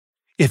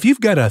If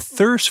you've got a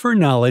thirst for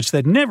knowledge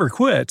that never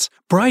quits,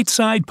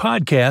 Brightside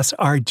Podcasts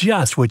are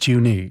just what you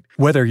need.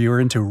 Whether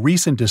you're into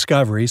recent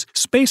discoveries,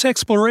 space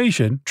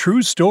exploration,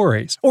 true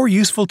stories, or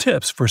useful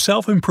tips for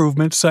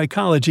self-improvement,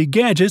 psychology,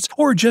 gadgets,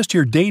 or just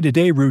your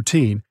day-to-day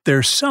routine,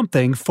 there's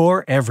something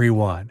for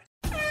everyone.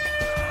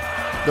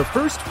 The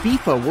first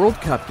FIFA World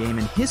Cup game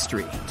in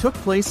history took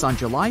place on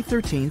July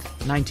 13,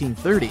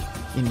 1930,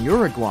 in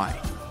Uruguay.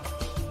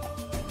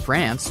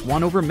 France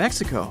won over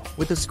Mexico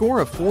with a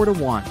score of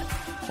 4-1.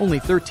 Only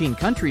 13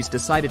 countries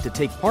decided to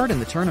take part in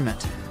the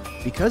tournament.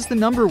 Because the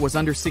number was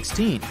under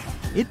 16,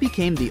 it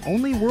became the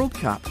only World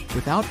Cup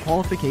without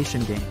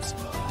qualification games.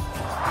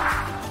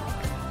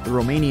 The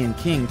Romanian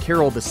king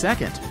Carol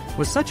II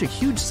was such a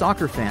huge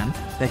soccer fan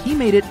that he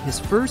made it his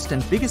first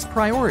and biggest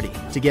priority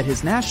to get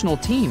his national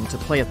team to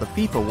play at the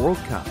FIFA World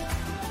Cup.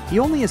 He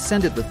only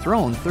ascended the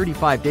throne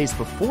 35 days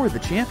before the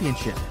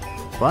championship,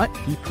 but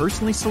he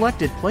personally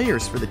selected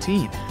players for the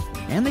team,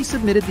 and they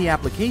submitted the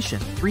application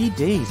 3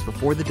 days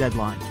before the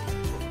deadline.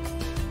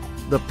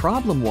 The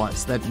problem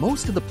was that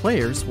most of the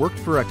players worked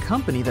for a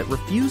company that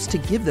refused to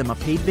give them a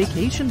paid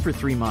vacation for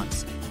 3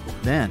 months.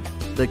 Then,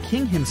 the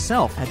king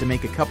himself had to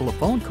make a couple of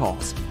phone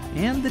calls,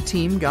 and the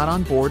team got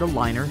on board a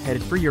liner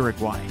headed for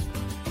Uruguay.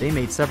 They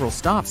made several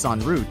stops en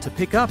route to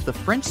pick up the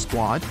French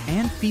squad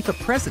and FIFA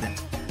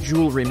president,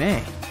 Jules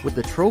Rimet, with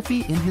the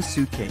trophy in his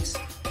suitcase.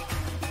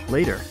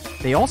 Later,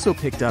 they also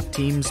picked up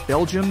teams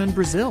Belgium and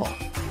Brazil.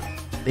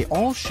 They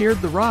all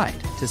shared the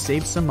ride to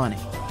save some money.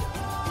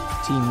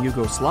 Team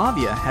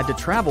Yugoslavia had to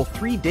travel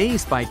 3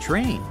 days by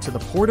train to the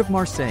port of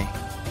Marseille.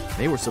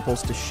 They were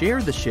supposed to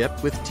share the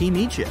ship with Team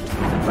Egypt,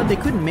 but they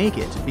couldn't make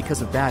it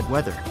because of bad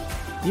weather.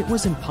 It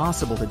was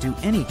impossible to do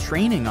any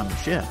training on the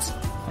ships,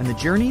 and the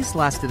journeys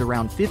lasted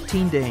around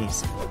 15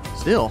 days.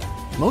 Still,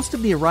 most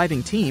of the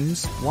arriving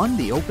teams won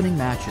the opening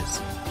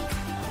matches.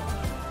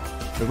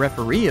 The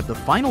referee of the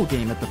final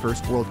game at the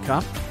first World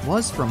Cup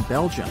was from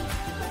Belgium.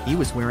 He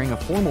was wearing a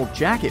formal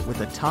jacket with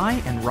a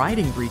tie and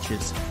riding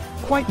breeches.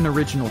 Quite an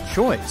original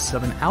choice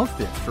of an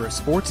outfit for a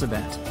sports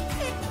event.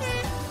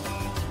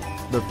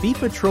 The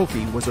FIFA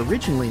trophy was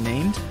originally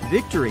named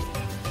Victory.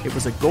 It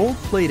was a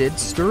gold-plated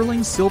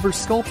sterling silver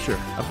sculpture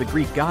of the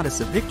Greek goddess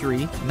of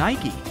victory,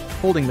 Nike,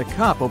 holding the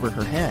cup over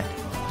her head.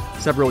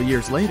 Several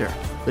years later,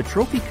 the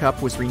trophy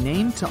cup was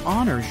renamed to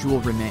honor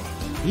Jules Rimet.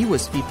 He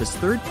was FIFA's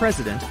third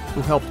president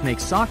who helped make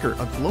soccer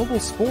a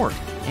global sport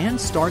and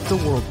start the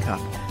World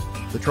Cup.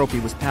 The trophy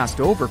was passed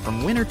over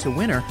from winner to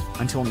winner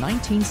until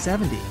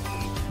 1970.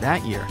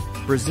 That year,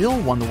 Brazil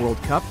won the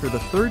World Cup for the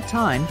third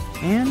time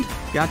and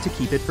got to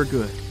keep it for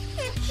good.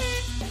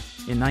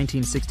 In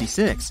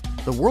 1966,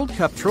 the World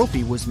Cup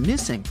trophy was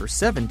missing for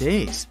 7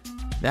 days.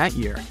 That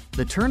year,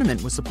 the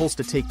tournament was supposed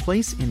to take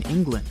place in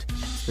England.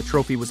 The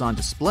trophy was on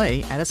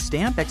display at a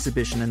stamp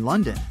exhibition in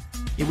London.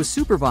 It was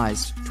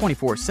supervised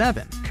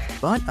 24/7,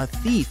 but a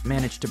thief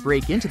managed to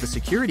break into the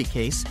security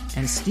case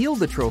and steal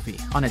the trophy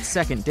on its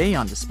second day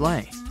on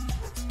display.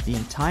 The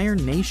entire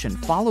nation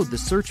followed the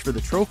search for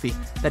the trophy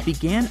that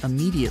began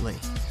immediately.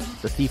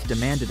 The thief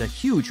demanded a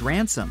huge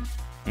ransom,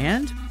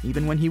 and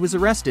even when he was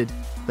arrested,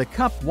 the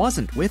cup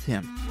wasn't with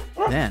him.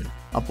 Then,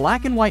 a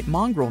black and white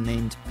mongrel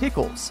named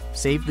Pickles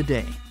saved the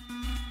day.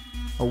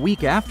 A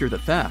week after the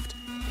theft,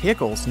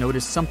 Pickles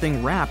noticed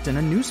something wrapped in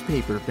a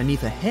newspaper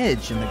beneath a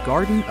hedge in the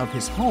garden of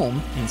his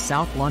home in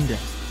South London.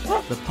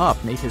 The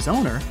pup made his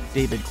owner,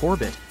 David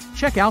Corbett,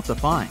 check out the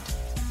find.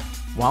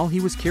 While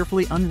he was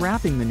carefully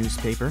unwrapping the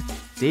newspaper,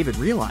 David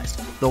realized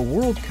the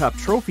World Cup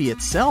trophy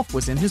itself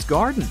was in his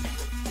garden.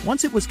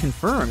 Once it was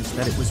confirmed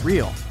that it was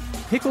real,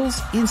 Pickles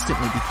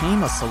instantly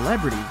became a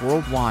celebrity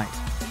worldwide.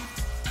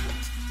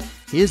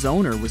 His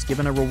owner was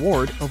given a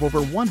reward of over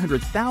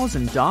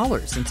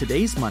 $100,000 in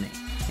today's money,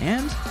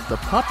 and the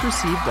pup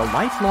received a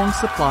lifelong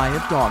supply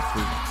of dog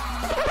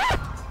food.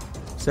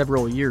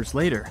 Several years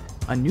later,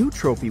 a new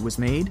trophy was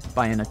made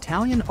by an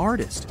Italian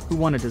artist who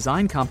won a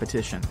design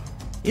competition.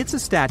 It's a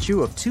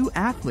statue of 2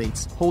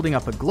 athletes holding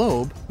up a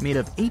globe made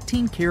of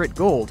 18-karat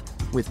gold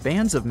with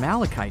bands of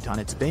malachite on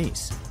its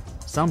base.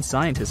 Some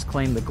scientists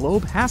claim the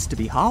globe has to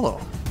be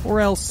hollow, or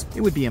else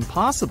it would be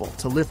impossible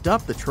to lift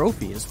up the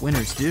trophy as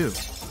winners do.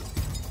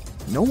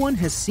 No one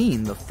has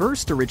seen the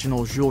first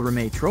original Jules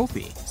Rimet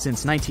trophy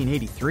since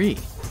 1983.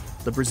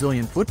 The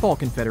Brazilian Football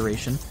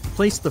Confederation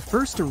placed the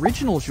first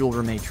original Jules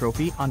Rimet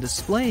trophy on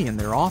display in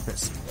their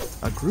office.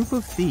 A group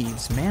of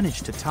thieves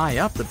managed to tie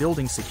up the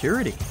building's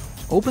security,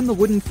 opened the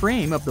wooden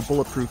frame of the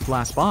bulletproof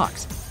glass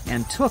box,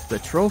 and took the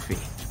trophy.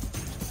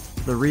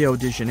 The Rio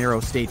de Janeiro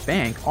State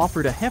Bank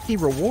offered a hefty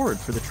reward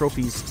for the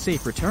trophy's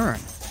safe return,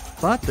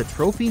 but the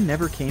trophy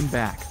never came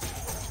back.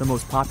 The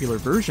most popular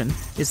version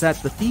is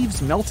that the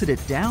thieves melted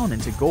it down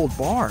into gold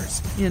bars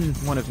in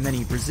one of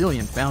many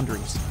Brazilian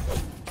foundries.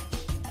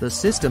 The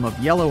system of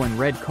yellow and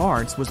red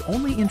cards was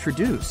only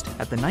introduced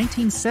at the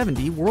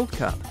 1970 World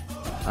Cup.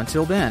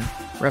 Until then,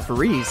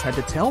 referees had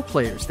to tell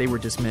players they were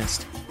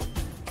dismissed.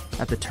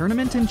 At the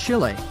tournament in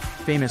Chile,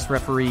 famous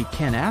referee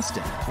Ken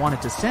Aston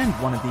wanted to send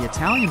one of the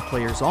Italian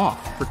players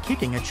off for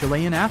kicking a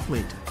Chilean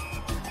athlete.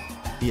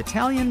 The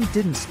Italian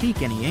didn't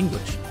speak any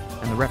English,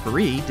 and the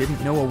referee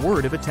didn't know a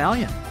word of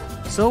Italian.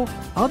 So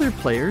other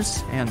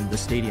players and the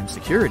stadium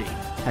security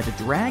had to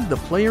drag the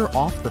player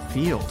off the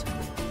field.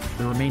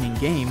 The remaining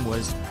game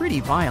was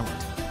pretty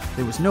violent.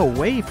 There was no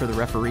way for the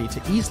referee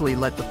to easily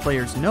let the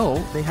players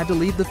know they had to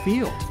leave the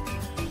field.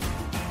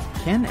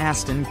 Ken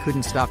Aston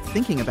couldn't stop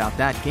thinking about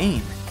that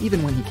game,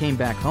 even when he came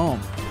back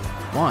home.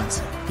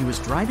 Once, he was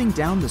driving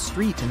down the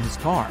street in his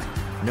car,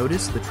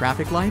 noticed the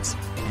traffic lights,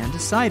 and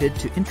decided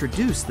to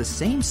introduce the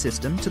same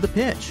system to the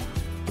pitch.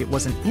 It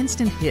was an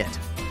instant hit,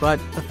 but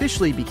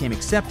officially became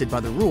accepted by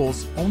the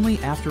rules only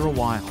after a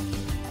while.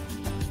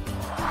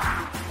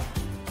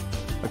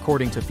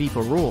 According to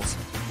FIFA rules,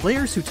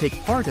 players who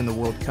take part in the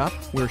World Cup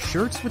wear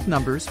shirts with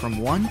numbers from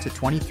 1 to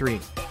 23.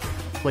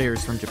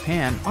 Players from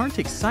Japan aren't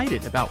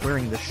excited about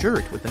wearing the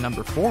shirt with the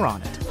number 4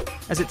 on it,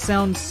 as it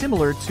sounds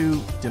similar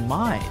to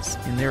demise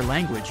in their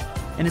language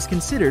and is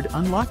considered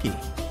unlucky.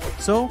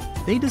 So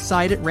they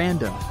decide at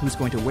random who's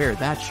going to wear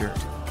that shirt.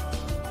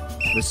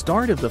 The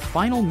start of the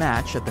final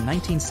match at the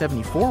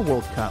 1974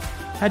 World Cup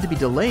had to be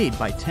delayed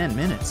by 10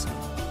 minutes.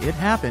 It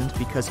happened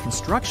because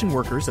construction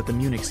workers at the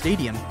Munich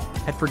Stadium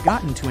had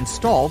forgotten to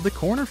install the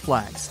corner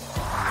flags.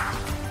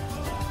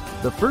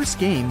 The first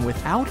game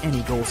without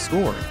any goals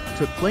scored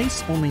took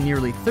place only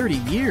nearly 30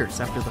 years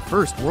after the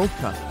first World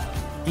Cup.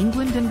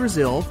 England and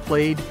Brazil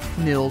played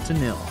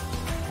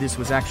 0-0. This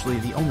was actually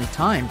the only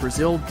time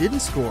Brazil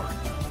didn't score,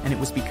 and it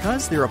was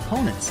because their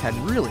opponents had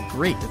really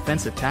great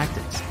defensive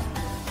tactics.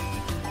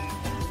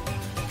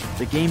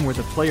 The game where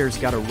the players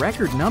got a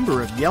record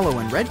number of yellow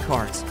and red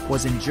cards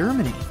was in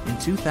Germany in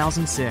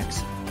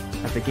 2006.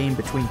 At the game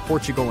between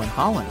Portugal and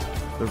Holland,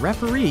 the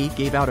referee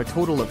gave out a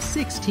total of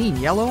 16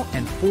 yellow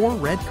and 4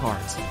 red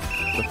cards.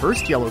 The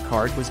first yellow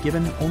card was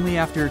given only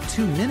after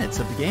 2 minutes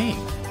of the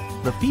game.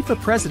 The FIFA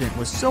president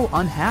was so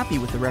unhappy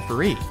with the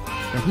referee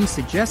that he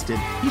suggested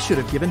he should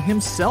have given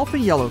himself a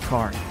yellow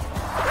card.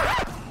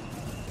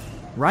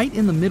 Right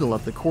in the middle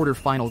of the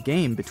quarter-final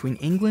game between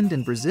England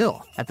and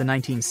Brazil at the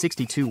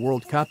 1962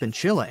 World Cup in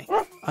Chile,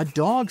 a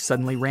dog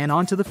suddenly ran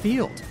onto the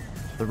field.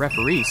 The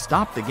referee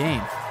stopped the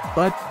game,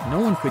 but no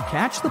one could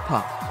catch the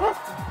pup.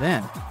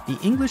 Then, the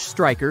English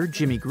striker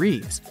Jimmy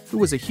Greaves, who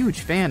was a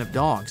huge fan of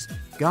dogs,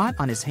 got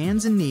on his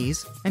hands and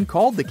knees and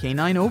called the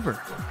canine over.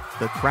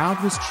 The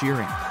crowd was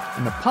cheering,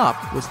 and the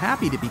pup was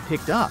happy to be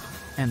picked up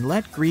and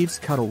let Greaves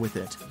cuddle with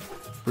it.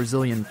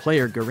 Brazilian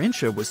player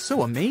Garrincha was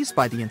so amazed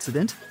by the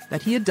incident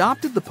that he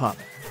adopted the pup,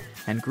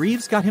 and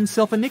Greaves got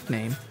himself a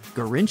nickname,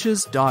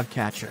 Garrincha's Dog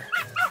Catcher.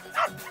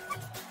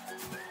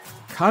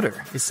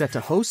 Qatar is set to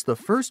host the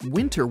first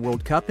Winter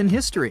World Cup in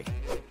history.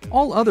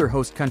 All other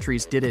host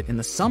countries did it in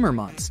the summer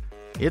months.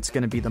 It's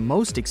going to be the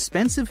most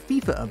expensive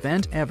FIFA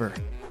event ever.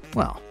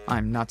 Well,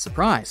 I'm not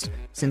surprised,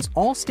 since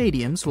all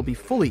stadiums will be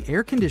fully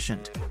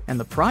air-conditioned, and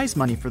the prize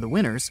money for the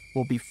winners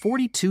will be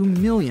 $42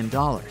 million.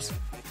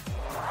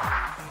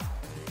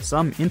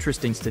 Some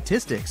interesting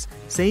statistics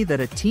say that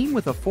a team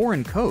with a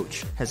foreign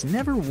coach has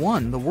never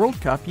won the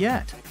World Cup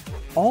yet.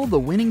 All the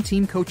winning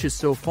team coaches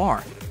so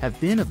far have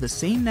been of the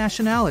same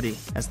nationality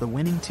as the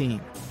winning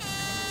team.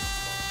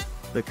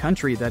 The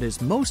country that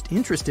is most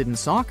interested in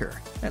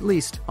soccer, at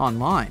least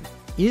online,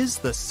 is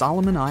the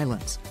Solomon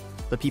Islands.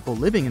 The people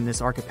living in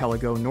this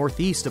archipelago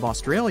northeast of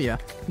Australia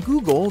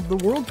Google the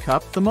World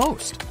Cup the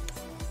most.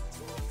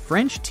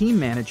 French team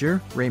manager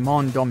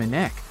Raymond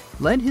Domenech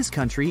led his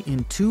country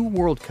in 2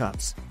 World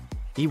Cups.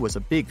 He was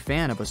a big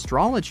fan of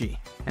astrology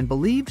and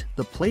believed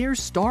the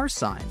players' star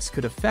signs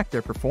could affect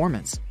their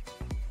performance.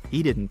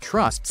 He didn't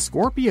trust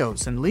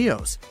Scorpios and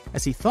Leos,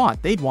 as he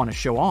thought they'd want to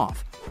show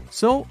off.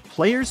 So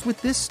players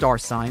with this star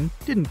sign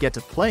didn't get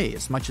to play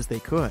as much as they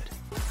could.